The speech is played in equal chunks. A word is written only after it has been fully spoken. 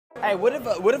Hey, what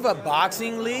if a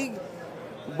boxing league?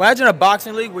 Imagine a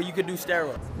boxing league where you could do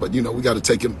steroids. But you know, we got to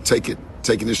take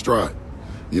it in stride.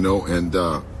 You know, and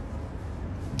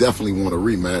definitely want a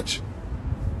rematch.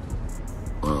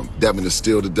 Devin is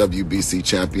still the WBC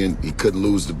champion. He couldn't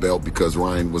lose the belt because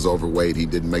Ryan was overweight. He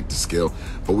didn't make the scale.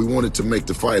 But we wanted to make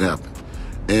the fight happen.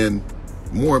 And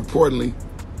more importantly,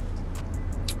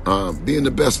 being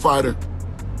the best fighter,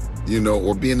 you know,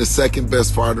 or being the second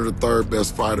best fighter, the third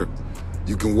best fighter,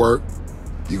 you can work.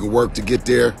 You can work to get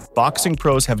there. Boxing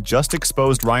pros have just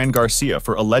exposed Ryan Garcia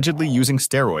for allegedly using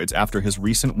steroids after his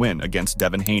recent win against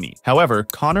Devin Haney. However,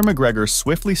 Conor McGregor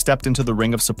swiftly stepped into the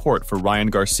ring of support for Ryan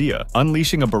Garcia,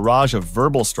 unleashing a barrage of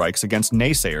verbal strikes against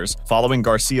naysayers following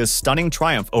Garcia's stunning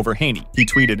triumph over Haney. He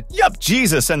tweeted, "Yup,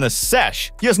 Jesus and the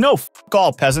sesh. He has no f***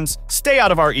 all, peasants. Stay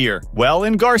out of our ear." Well,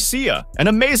 in Garcia, an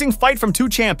amazing fight from two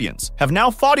champions, have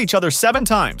now fought each other 7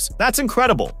 times. That's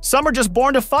incredible. Some are just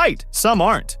born to fight. Some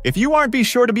aren't. If you aren't, be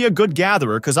sure to be a good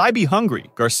gatherer, cause I be hungry.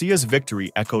 Garcia's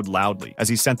victory echoed loudly as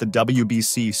he sent the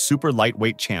WBC super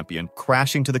lightweight champion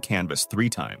crashing to the canvas 3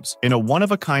 times. In a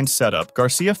one-of-a-kind setup,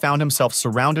 Garcia found himself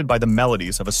surrounded by the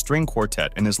melodies of a string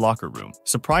quartet in his locker room.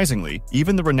 Surprisingly,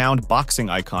 even the renowned boxing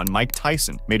icon Mike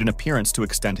Tyson made an appearance to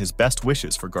extend his best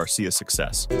wishes for Garcia's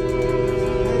success. Hey,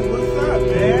 what's up,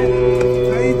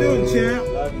 man? How you doing, champ?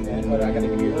 Love you, man. But I gotta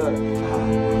give you a hug.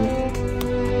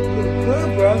 Look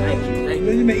good, brother. Thank you. Thank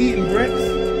You been eating bricks?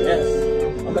 Yes.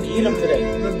 I'm gonna eat them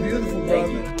today. You look beautiful, brother.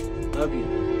 Thank you. Love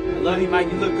you. I love you,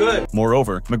 Mike. You look good.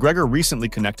 Moreover, McGregor recently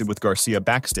connected with Garcia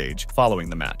backstage following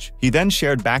the match. He then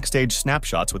shared backstage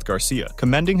snapshots with Garcia,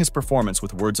 commending his performance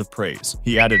with words of praise.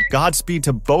 He added, "Godspeed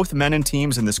to both men and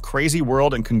teams in this crazy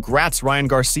world, and congrats, Ryan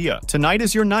Garcia. Tonight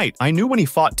is your night. I knew when he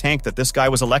fought Tank that this guy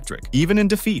was electric, even in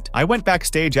defeat. I went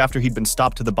backstage after he'd been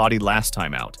stopped to the body last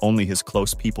time out. Only his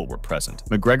close people were present."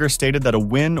 McGregor stated that a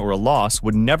win or a loss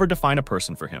would never define a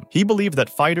person for him. He believed that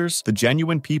fighters, the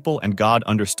genuine people, and God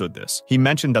understood this. He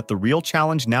mentioned that the real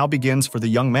challenge now begins for the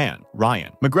young man,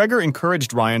 Ryan. McGregor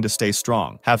encouraged Ryan to stay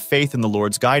strong, have faith in the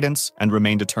Lord's guidance, and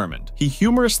remain determined. He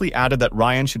humorously added that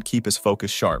Ryan should keep his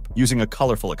focus sharp, using a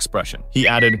colorful expression. He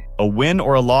added, "A win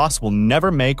or a loss will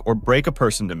never make or break a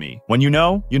person to me. When you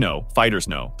know, fighters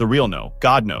know, the real know,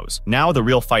 God knows. Now the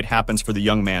real fight happens for the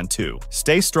young man too.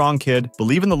 Stay strong, kid.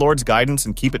 Believe in the Lord's guidance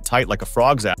and keep it tight like a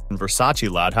frog's ass in Versace,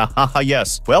 lad. Ha ha ha,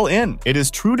 yes. Well in. It is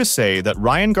true to say that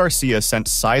Ryan Garcia sent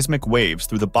seismic waves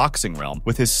through the boxing realm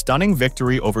with his stunning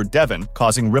victory over Devin,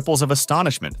 causing ripples of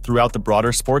astonishment throughout the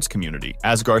broader sports community.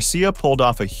 As Garcia pulled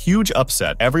off a huge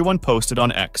upset, everyone posted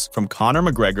on X, from Conor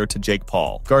McGregor to Jake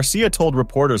Paul. Garcia told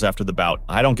reporters after the bout,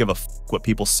 "I don't give a f*** what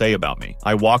people say about me.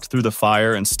 I walked through the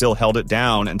fire and still held it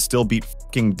down and still beat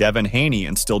f***ing Devin Haney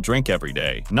and still drink every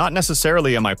day. Not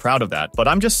necessarily am I proud of that, but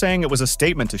I'm just saying it was a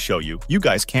statement to show you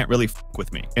guys can't really f***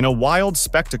 with me." In a wild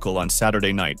spectacle on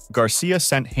Saturday night, Garcia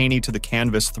sent Haney to the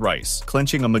canvas thrice,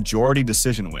 clinching a majority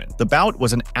decision win. The bout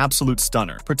was an absolute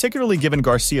stunner, particularly given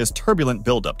Garcia's turbulent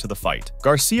build-up to the fight.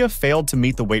 Garcia failed to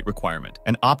meet the weight requirement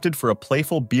and opted for a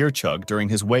playful beer chug during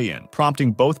his weigh-in,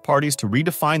 prompting both parties to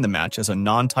redefine the match as a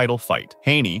non-title fight.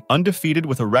 Haney, undefeated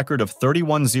with a record of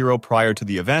 31-0 prior to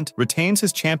the event, retains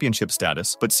his championship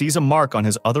status but sees a mark on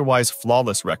his otherwise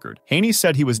flawless record. Haney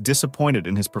said he was disappointed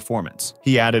in his performance.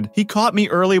 He added, "He caught me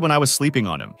early when I was sleeping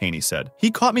on him," Haney said.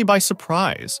 "He caught me by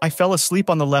surprise. I fell asleep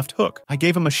on the left hook. I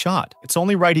gave him a shot. It's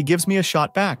only right he gives me a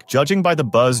shot back." Judging by the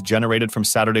buzz generated from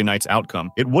Saturday night's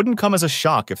outcome, it wouldn't come as a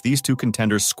shock if these two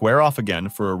contenders square off again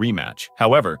for a rematch.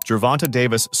 However, Gervonta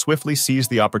Davis swiftly seized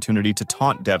the opportunity to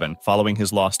taunt Devin following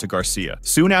his loss to Garcia.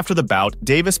 Soon after the bout,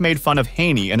 Davis made fun of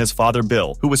Haney and his father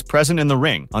Bill, who was present in the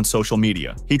ring, on social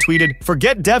media. He tweeted,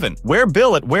 "Forget Devin, where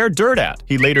Bill at where dirt at?"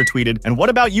 He later tweeted, "And what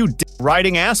about you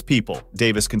riding ass people?"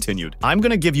 Davis continued, "I'm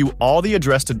gonna give you all the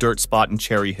address to Dirt Spot in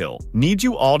Cherry Hill. Need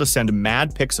you all to send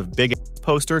mad pics of big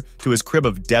poster to his crib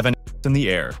of Devin in the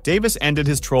air." Davis ended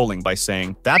his trolling by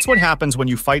saying, "That's what happens when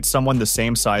you fight someone the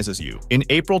same size as you." In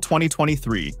April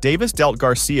 2023, Davis dealt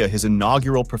Garcia his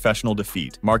inaugural professional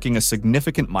defeat, marking a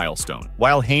significant milestone.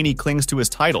 While Haney clings to his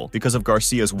title because of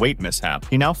Garcia's weight mishap,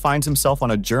 he now finds himself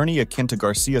on a journey akin to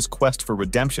Garcia's quest for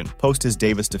redemption post his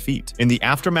Davis defeat. In the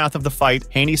aftermath of the fight,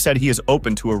 Haney said he is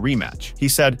open to a rematch. He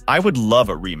said, "I would love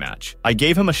a rematch. I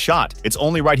gave him a shot. It's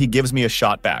only right he gives me a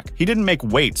shot back. He didn't make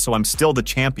weight, so I'm still still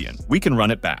the champion. We can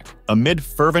run it back. Amid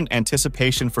fervent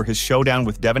anticipation for his showdown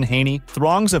with Devin Haney,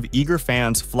 throngs of eager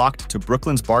fans flocked to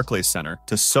Brooklyn's Barclays Center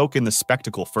to soak in the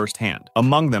spectacle firsthand.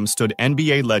 Among them stood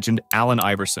NBA legend Allen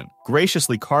Iverson,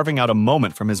 graciously carving out a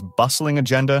moment from his bustling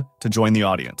agenda to join the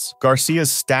audience.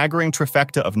 Garcia's staggering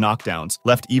trifecta of knockdowns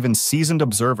left even seasoned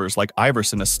observers like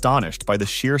Iverson astonished by the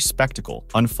sheer spectacle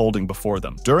unfolding before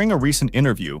them. During a recent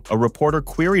interview, a reporter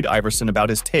queried Iverson about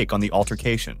his take on the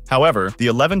altercation. However, the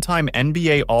 11-time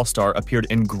NBA All-Star appeared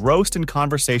engrossed in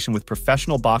conversation with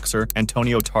professional boxer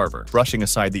Antonio Tarver, brushing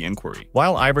aside the inquiry.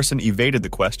 While Iverson evaded the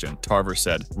question, Tarver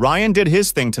said, "Ryan did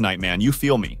his thing tonight, man, you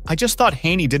feel me. I just thought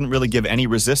Haney didn't really give any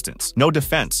resistance. No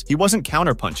defense. He wasn't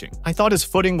counterpunching. I thought his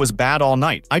footing was bad all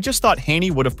night. I just thought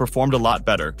Haney would have performed a lot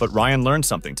better, but Ryan learned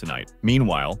something tonight."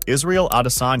 Meanwhile, Israel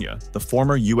Adesanya, the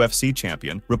former UFC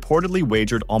champion, reportedly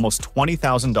wagered almost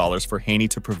 $20,000 for Haney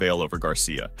to prevail over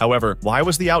Garcia. However, why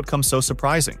was the outcome so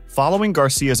surprising? Following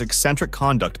Garcia's eccentric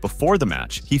conduct before the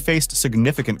match, he faced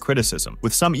significant criticism,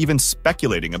 with some even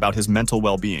speculating about his mental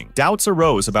well-being. Doubts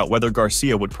arose about whether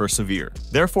Garcia would persevere.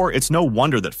 Therefore, it's no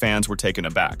wonder that fans were taken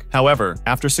aback. However,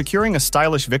 after securing a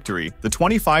stylish victory, the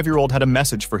 25-year-old had a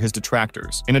message for his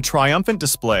detractors. In a triumphant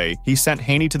display, he sent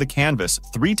Haney to the canvas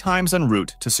 3 times en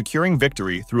route to securing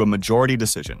victory through a majority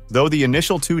decision. Though the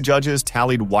initial 2 judges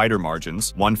tallied wider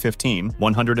margins, 115,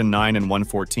 109 and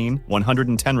 114,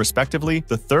 110 respectively,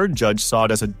 the 3rd judge saw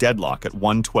it as a deadlock at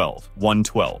 112,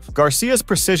 112. Garcia's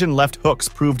precision left hooks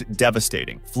proved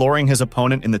devastating, flooring his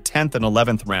opponent in the 10th and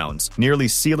 11th rounds, nearly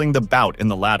sealing the bout in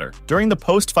the latter. During the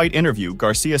post-fight interview,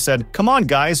 Garcia said, "Come on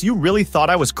guys, you really thought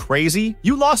I was crazy?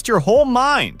 You lost your whole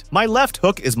mind. My left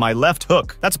hook is my left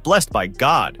hook. That's blessed by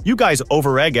God. You guys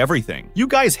over-egg everything. You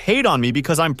guys hate on me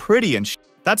because I'm pretty and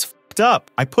That's f***ed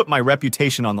up. I put my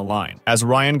reputation on the line." As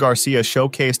Ryan Garcia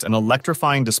showcased an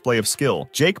electrifying display of skill,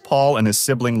 Jake Paul and his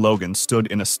sibling Logan stood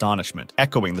in astonishment,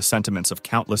 echoing the sentiments of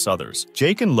countless others.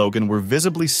 Jake and Logan were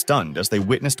visibly stunned as they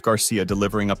witnessed Garcia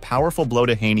delivering a powerful blow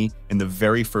to Haney in the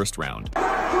very first round.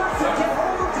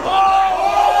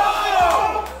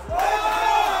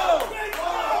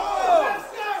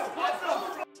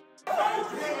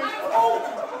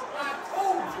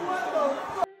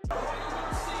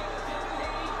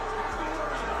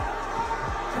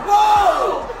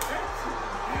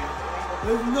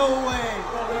 There's no way.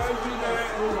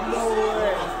 There's no way.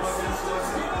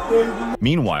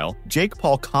 Meanwhile, Jake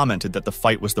Paul commented that the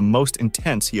fight was the most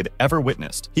intense he had ever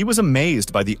witnessed. He was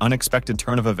amazed by the unexpected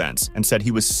turn of events and said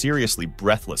he was seriously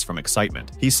breathless from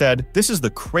excitement. He said, "This is the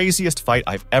craziest fight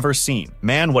I've ever seen.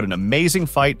 Man, what an amazing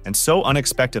fight, and so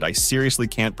unexpected I seriously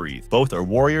can't breathe. Both are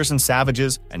warriors and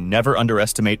savages, and never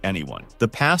underestimate anyone." The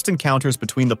past encounters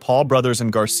between the Paul brothers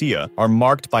and Garcia are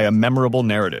marked by a memorable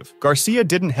narrative. Garcia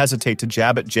didn't hesitate to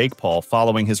jab at Jake Paul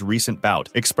following his recent bout,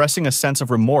 expressing a sense of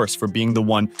remorse for being the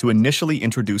one to initially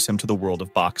introduce him to the world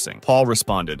of boxing. Paul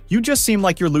responded, "You just seem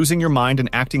like you're losing your mind and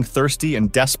acting thirsty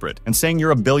and desperate and saying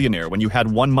you're a billionaire when you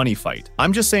had one money fight.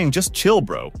 I'm just saying just chill,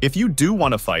 bro. If you do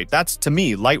want to fight, that's, to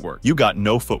me, light work. You got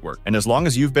no footwork. And as long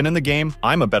as you've been in the game,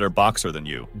 I'm a better boxer than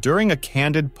you." During a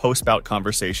candid post-bout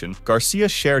conversation, Garcia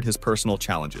shared his personal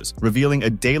challenges, revealing a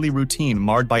daily routine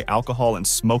marred by alcohol and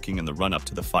smoking in the run-up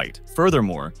to the fight.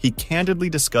 Furthermore, he candidly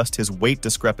discussed his weight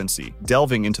discrepancy,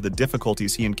 delving into the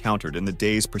difficulties he encountered in the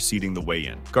days preceding the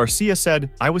weigh-in. Garcia said,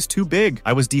 "I was too big.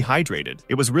 I was dehydrated.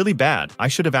 It was really bad. I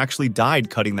should have actually died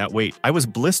cutting that weight. I was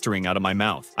blistering out of my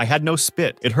mouth. I had no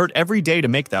spit. It hurt every day to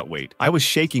make that weight. I was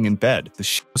shaking in bed. The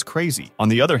shit was crazy." On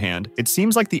the other hand, it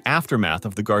seems like the aftermath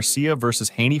of the Garcia versus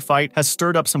Haney fight has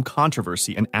stirred up some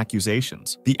controversy and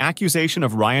accusations. The accusation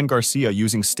of Ryan Garcia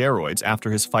using steroids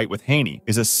after his fight with Haney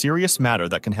is a serious matter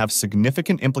that can have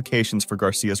significant implications for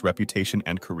Garcia's reputation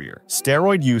and career.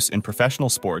 Steroid use in professional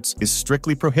sports is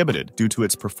strictly prohibited due to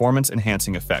its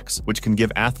performance-enhancing effects, which can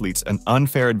give athletes an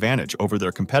unfair advantage over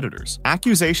their competitors.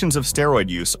 Accusations of steroid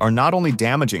use are not only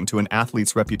damaging to an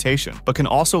athlete's reputation, but can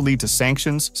also lead to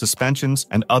sanctions, suspensions,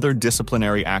 and other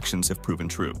disciplinary actions if proven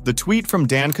true. The tweet from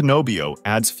Dan Canobio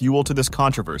adds fuel to this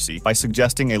controversy by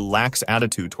suggesting a lax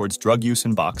attitude towards drug use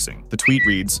in boxing. The tweet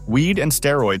reads, "Weed and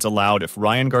steroids allowed if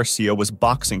Ryan Garcia was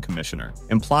boxing commissioner,"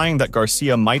 implying that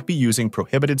Garcia might be using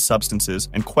prohibited substances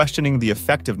and questioning the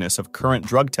effectiveness of current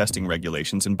drug testing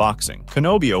regulations in boxing.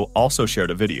 Canobio also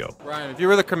shared a video. Ryan, if you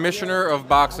were the commissioner of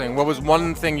boxing, what was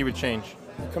one thing you would change?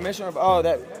 Commissioner of,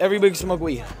 that everybody can smoke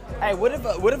weed. Hey, what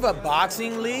if a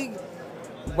boxing league?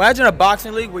 Imagine a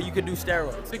boxing league where you could do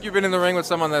steroids. Think you've been in the ring with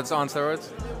someone that's on steroids?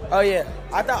 Oh yeah,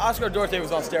 I thought Oscar Duarte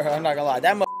was on steroids. I'm not gonna lie,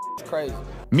 that is crazy.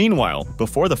 Meanwhile,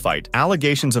 before the fight,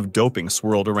 allegations of doping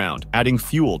swirled around, adding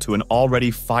fuel to an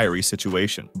already fiery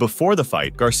situation. Before the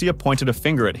fight, Garcia pointed a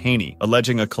finger at Haney,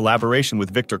 alleging a collaboration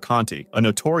with Victor Conte, a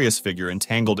notorious figure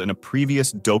entangled in a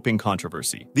previous doping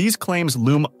controversy. These claims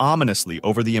loom ominously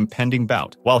over the impending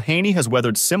bout. While Haney has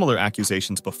weathered similar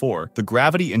accusations before, the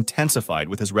gravity intensified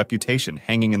with his reputation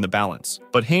hanging in the balance.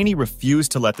 But Haney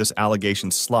refused to let this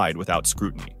allegation slide without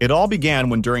scrutiny. It all began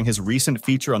when, during his recent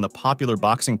feature on the popular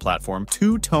boxing platform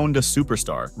Two-Toned a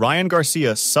Superstar, Ryan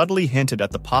Garcia subtly hinted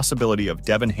at the possibility of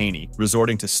Devin Haney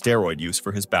resorting to steroid use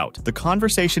for his bout. The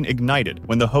conversation ignited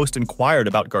when the host inquired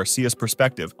about Garcia's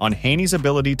perspective on Haney's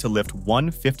ability to lift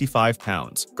 155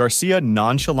 pounds. Garcia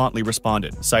nonchalantly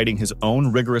responded, citing his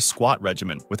own rigorous squat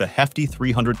regimen with a hefty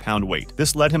 300-pound weight.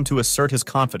 This led him to assert his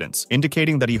confidence,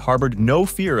 indicating that he harbored no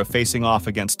fear of facing off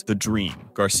against the Dream.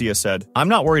 Garcia said, "I'm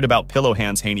not worried about pillow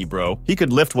hands, Haney bro. He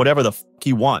could lift whatever the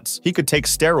he wants. He could take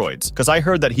steroids, because I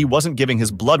heard that he wasn't giving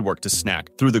his blood work to snack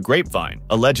through the grapevine,"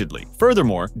 allegedly.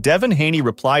 Furthermore, Devin Haney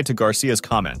replied to Garcia's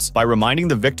comments by reminding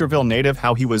the Victorville native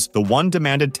how he was the one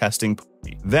demanded testing.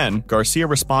 Then, Garcia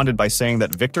responded by saying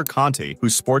that Victor Conte,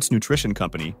 whose sports nutrition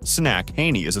company, Snack,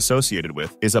 Haney is associated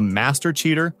with, is a master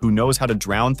cheater who knows how to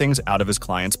drown things out of his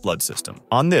client's blood system.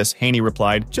 On this, Haney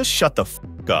replied, "Just shut the f***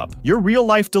 up. You're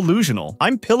real-life delusional.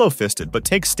 I'm pillow-fisted, but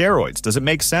take steroids. Does it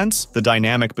make sense?" The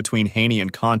dynamic between Haney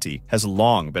and Conte has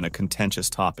long been a contentious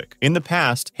topic. In the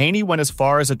past, Haney went as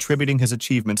far as attributing his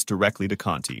achievements directly to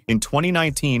Conte. In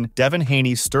 2019, Devin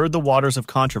Haney stirred the waters of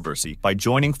controversy by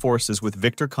joining forces with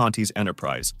Victor Conte's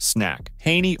enterprise, Snack.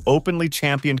 Haney openly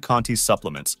championed Conte's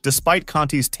supplements, despite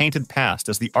Conte's tainted past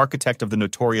as the architect of the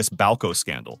notorious Balco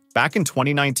scandal. Back in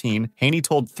 2019, Haney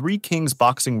told Three Kings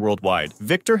Boxing Worldwide,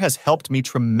 "Victor has helped me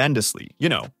tremendously. You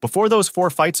know, before those 4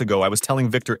 fights ago, I was telling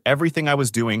Victor everything I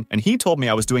was doing, and he told me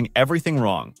I was doing everything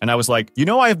wrong. And I was like, you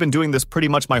know, I have been doing this pretty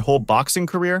much my whole boxing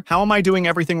career. How am I doing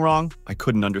everything wrong?" I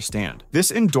couldn't understand.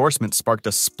 This endorsement sparked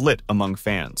a split among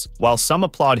fans. While some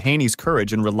applaud Haney's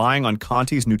courage in relying on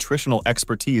Conte's nutritional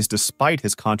expertise despite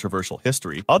his controversial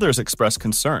history, others express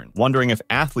concern, wondering if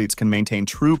athletes can maintain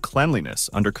true cleanliness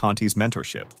under Conte's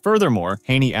mentorship. Furthermore,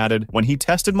 Haney added, "When he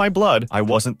tested my blood, I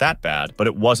wasn't that bad, but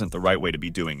it wasn't the right way to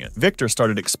be doing it. Victor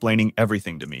started explaining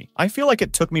everything to me. I feel like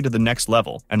it took me to the next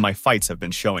level, and my fights have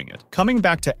been showing it." Coming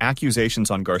back to accusations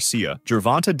on Garcia,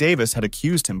 Gervonta Davis had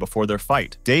accused him before their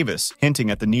fight. Davis, hinting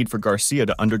at the need for Garcia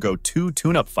to undergo 2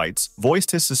 tune-up fights,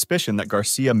 voiced his suspicion that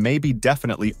Garcia may be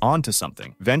definitely onto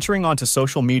something. Venturing onto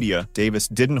social media, Davis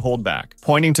didn't hold back,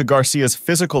 pointing to Garcia's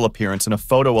physical appearance in a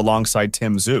photo alongside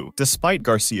Tim Tszyu, despite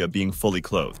Garcia being fully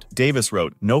clothed. Davis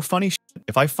wrote, "No funny shit.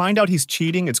 If I find out he's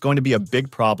cheating, it's going to be a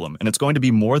big problem, and it's going to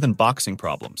be more than boxing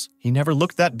problems. He never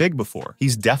looked that big before.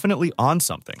 He's definitely on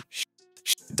something."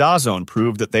 DAZN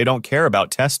proved that they don't care about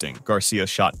testing, Garcia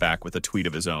shot back with a tweet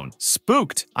of his own.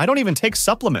 "Spooked. I don't even take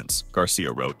supplements,"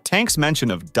 Garcia wrote. Tank's mention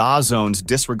of DAZN's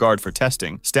disregard for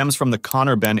testing stems from the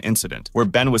Conor Benn incident, where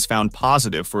Benn was found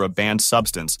positive for a banned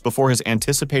substance before his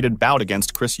anticipated bout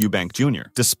against Chris Eubank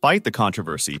Jr. Despite the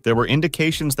controversy, there were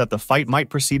indications that the fight might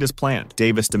proceed as planned.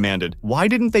 Davis demanded, "Why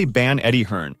didn't they ban Eddie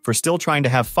Hearn for still trying to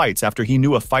have fights after he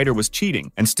knew a fighter was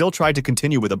cheating and still tried to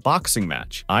continue with a boxing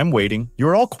match? I'm waiting."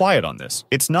 You're all quiet on this.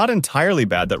 It's not entirely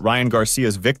bad that Ryan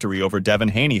Garcia's victory over Devin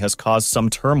Haney has caused some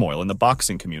turmoil in the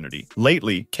boxing community.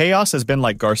 Lately, chaos has been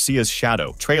like Garcia's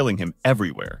shadow, trailing him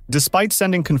everywhere. Despite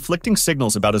sending conflicting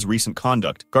signals about his recent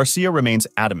conduct, Garcia remains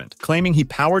adamant, claiming he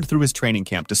powered through his training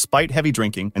camp despite heavy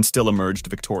drinking and still emerged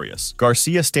victorious.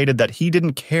 Garcia stated that he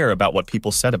didn't care about what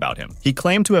people said about him. He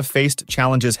claimed to have faced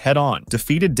challenges head-on,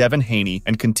 defeated Devin Haney,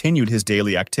 and continued his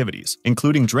daily activities,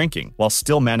 including drinking, while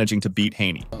still managing to beat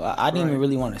Haney. I didn't even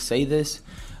really want to say this,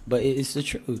 but it's the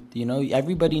truth, you know?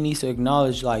 Everybody needs to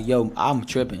acknowledge, like, yo, I'm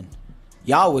tripping.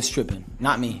 Y'all was tripping,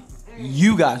 not me.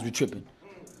 You guys were tripping.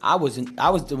 I was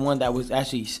the one that was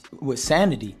actually with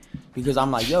sanity, because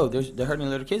I'm like, yo, they're hurting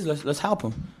little kids. Let's help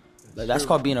them. That's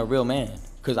called being a real man,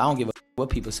 because I don't give a what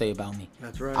people say about me.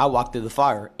 That's right. I walked through the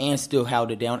fire and still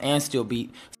held it down and still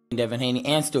beat Devin Haney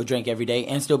and still drank every day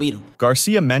and still beat him.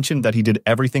 Garcia mentioned that he did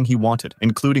everything he wanted,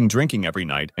 including drinking every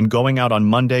night and going out on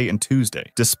Monday and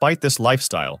Tuesday. Despite this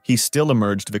lifestyle, he still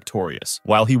emerged victorious.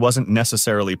 While he wasn't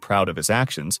necessarily proud of his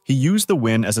actions, he used the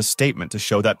win as a statement to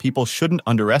show that people shouldn't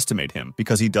underestimate him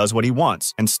because he does what he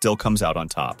wants and still comes out on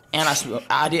top. And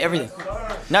I did everything.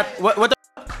 Not what the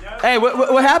hey,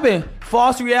 what happened?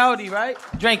 False reality, right?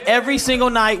 Drank every single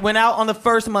night, went out on the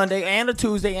first Monday and a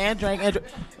Tuesday and drank.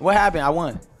 What happened? I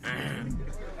won.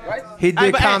 Right? He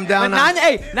did calm down. Not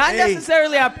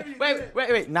necessarily.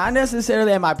 Wait. Not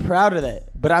necessarily am I proud of that,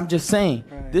 but I'm just saying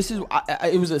this is.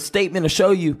 It was a statement to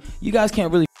show you guys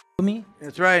can't really with with me.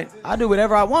 That's right. I do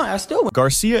whatever I want. I still win.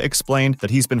 Garcia explained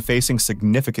that he's been facing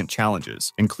significant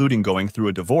challenges, including going through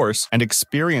a divorce and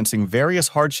experiencing various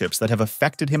hardships that have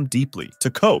affected him deeply. To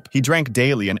cope, he drank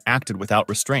daily and acted without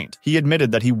restraint. He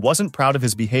admitted that he wasn't proud of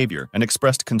his behavior and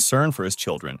expressed concern for his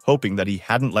children, hoping that he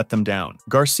hadn't let them down.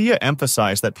 Garcia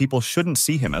emphasized that people shouldn't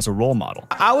see him as a role model.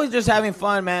 I was just having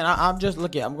fun, man. I'm just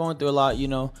looking. I'm going through a lot, you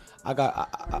know.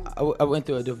 I went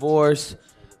through a divorce.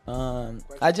 A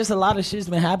lot of shit's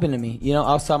been happening to me, you know,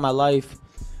 outside my life,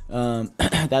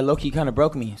 that low-key kind of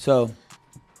broke me. So,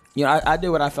 you know, I did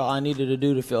what I felt I needed to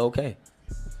do to feel okay.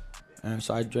 And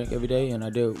so I drank every day and I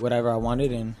did whatever I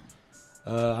wanted, and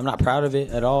I'm not proud of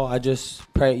it at all. I just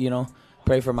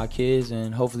pray for my kids,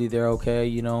 and hopefully they're okay,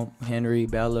 you know, Henry,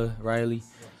 Bella, Riley.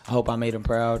 I hope I made them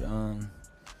proud.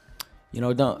 You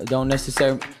know, don't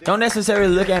necessarily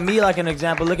look at me like an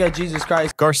example. Look at Jesus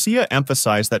Christ. Garcia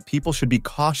emphasized that people should be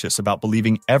cautious about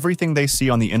believing everything they see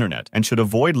on the internet and should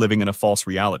avoid living in a false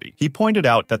reality. He pointed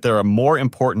out that there are more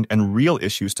important and real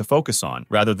issues to focus on,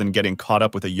 rather than getting caught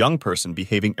up with a young person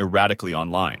behaving erratically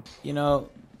online. You know,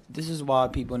 this is why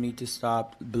people need to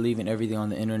stop believing everything on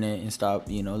the internet and stop,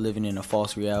 you know, living in a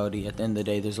false reality. At the end of the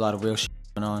day, there's a lot of real shit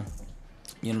going on.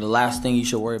 You know, the last thing you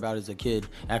should worry about is a kid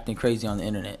acting crazy on the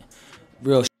internet.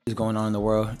 Real shit is going on in the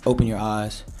world. Open your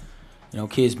eyes. You know,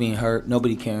 kids being hurt,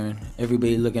 nobody caring.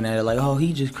 Everybody looking at it like, oh,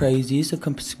 he just crazy. It's a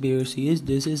conspiracy. It's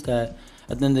this, it's that.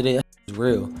 At the end of the day, that's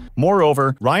real.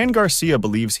 Moreover, Ryan Garcia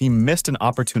believes he missed an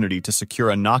opportunity to secure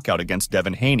a knockout against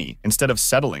Devin Haney instead of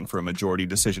settling for a majority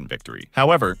decision victory.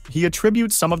 However, he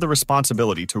attributes some of the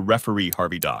responsibility to referee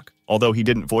Harvey Dock. Although he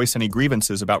didn't voice any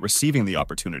grievances about receiving the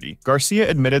opportunity, Garcia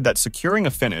admitted that securing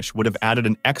a finish would have added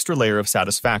an extra layer of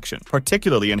satisfaction,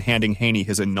 particularly in handing Haney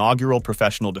his inaugural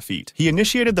professional defeat. He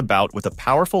initiated the bout with a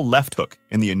powerful left hook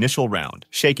in the initial round,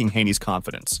 shaking Haney's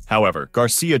confidence. However,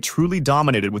 Garcia truly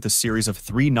dominated with a series of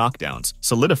 3 knockdowns,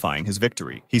 solidifying his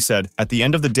victory. He said, "At the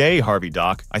end of the day, Harvey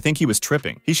Dock, I think he was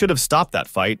tripping. He should have stopped that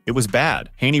fight. It was bad.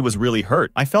 Haney was really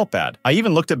hurt. I felt bad. I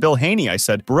even looked at Bill Haney. I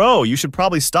said, bro, you should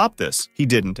probably stop this." He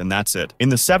didn't, and that's it. In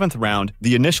the 7th round,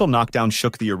 the initial knockdown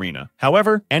shook the arena.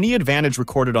 However, any advantage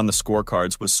recorded on the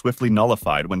scorecards was swiftly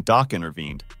nullified when Dock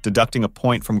intervened, deducting a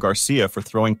point from Garcia for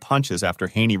throwing punches after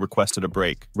Haney requested a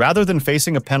break. Rather than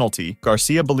facing a penalty,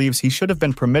 Garcia believes he should have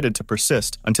been permitted to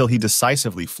persist until he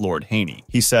decisively floored Haney.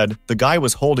 He said, "The guy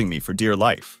was holding me for dear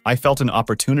life. I felt an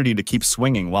opportunity to keep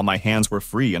swinging while my hands were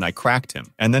free, and I cracked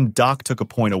him. And then Dock took a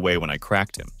point away when I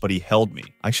cracked him, but he held me.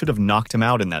 I should have knocked him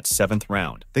out in that 7th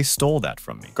round. They stole that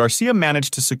from me." Garcia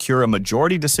managed to secure a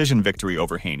majority decision victory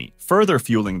over Haney, further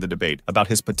fueling the debate about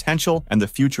his potential and the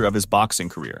future of his boxing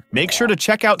career. Make sure to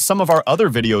check out some of our other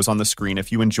videos on the screen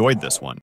if you enjoyed this one.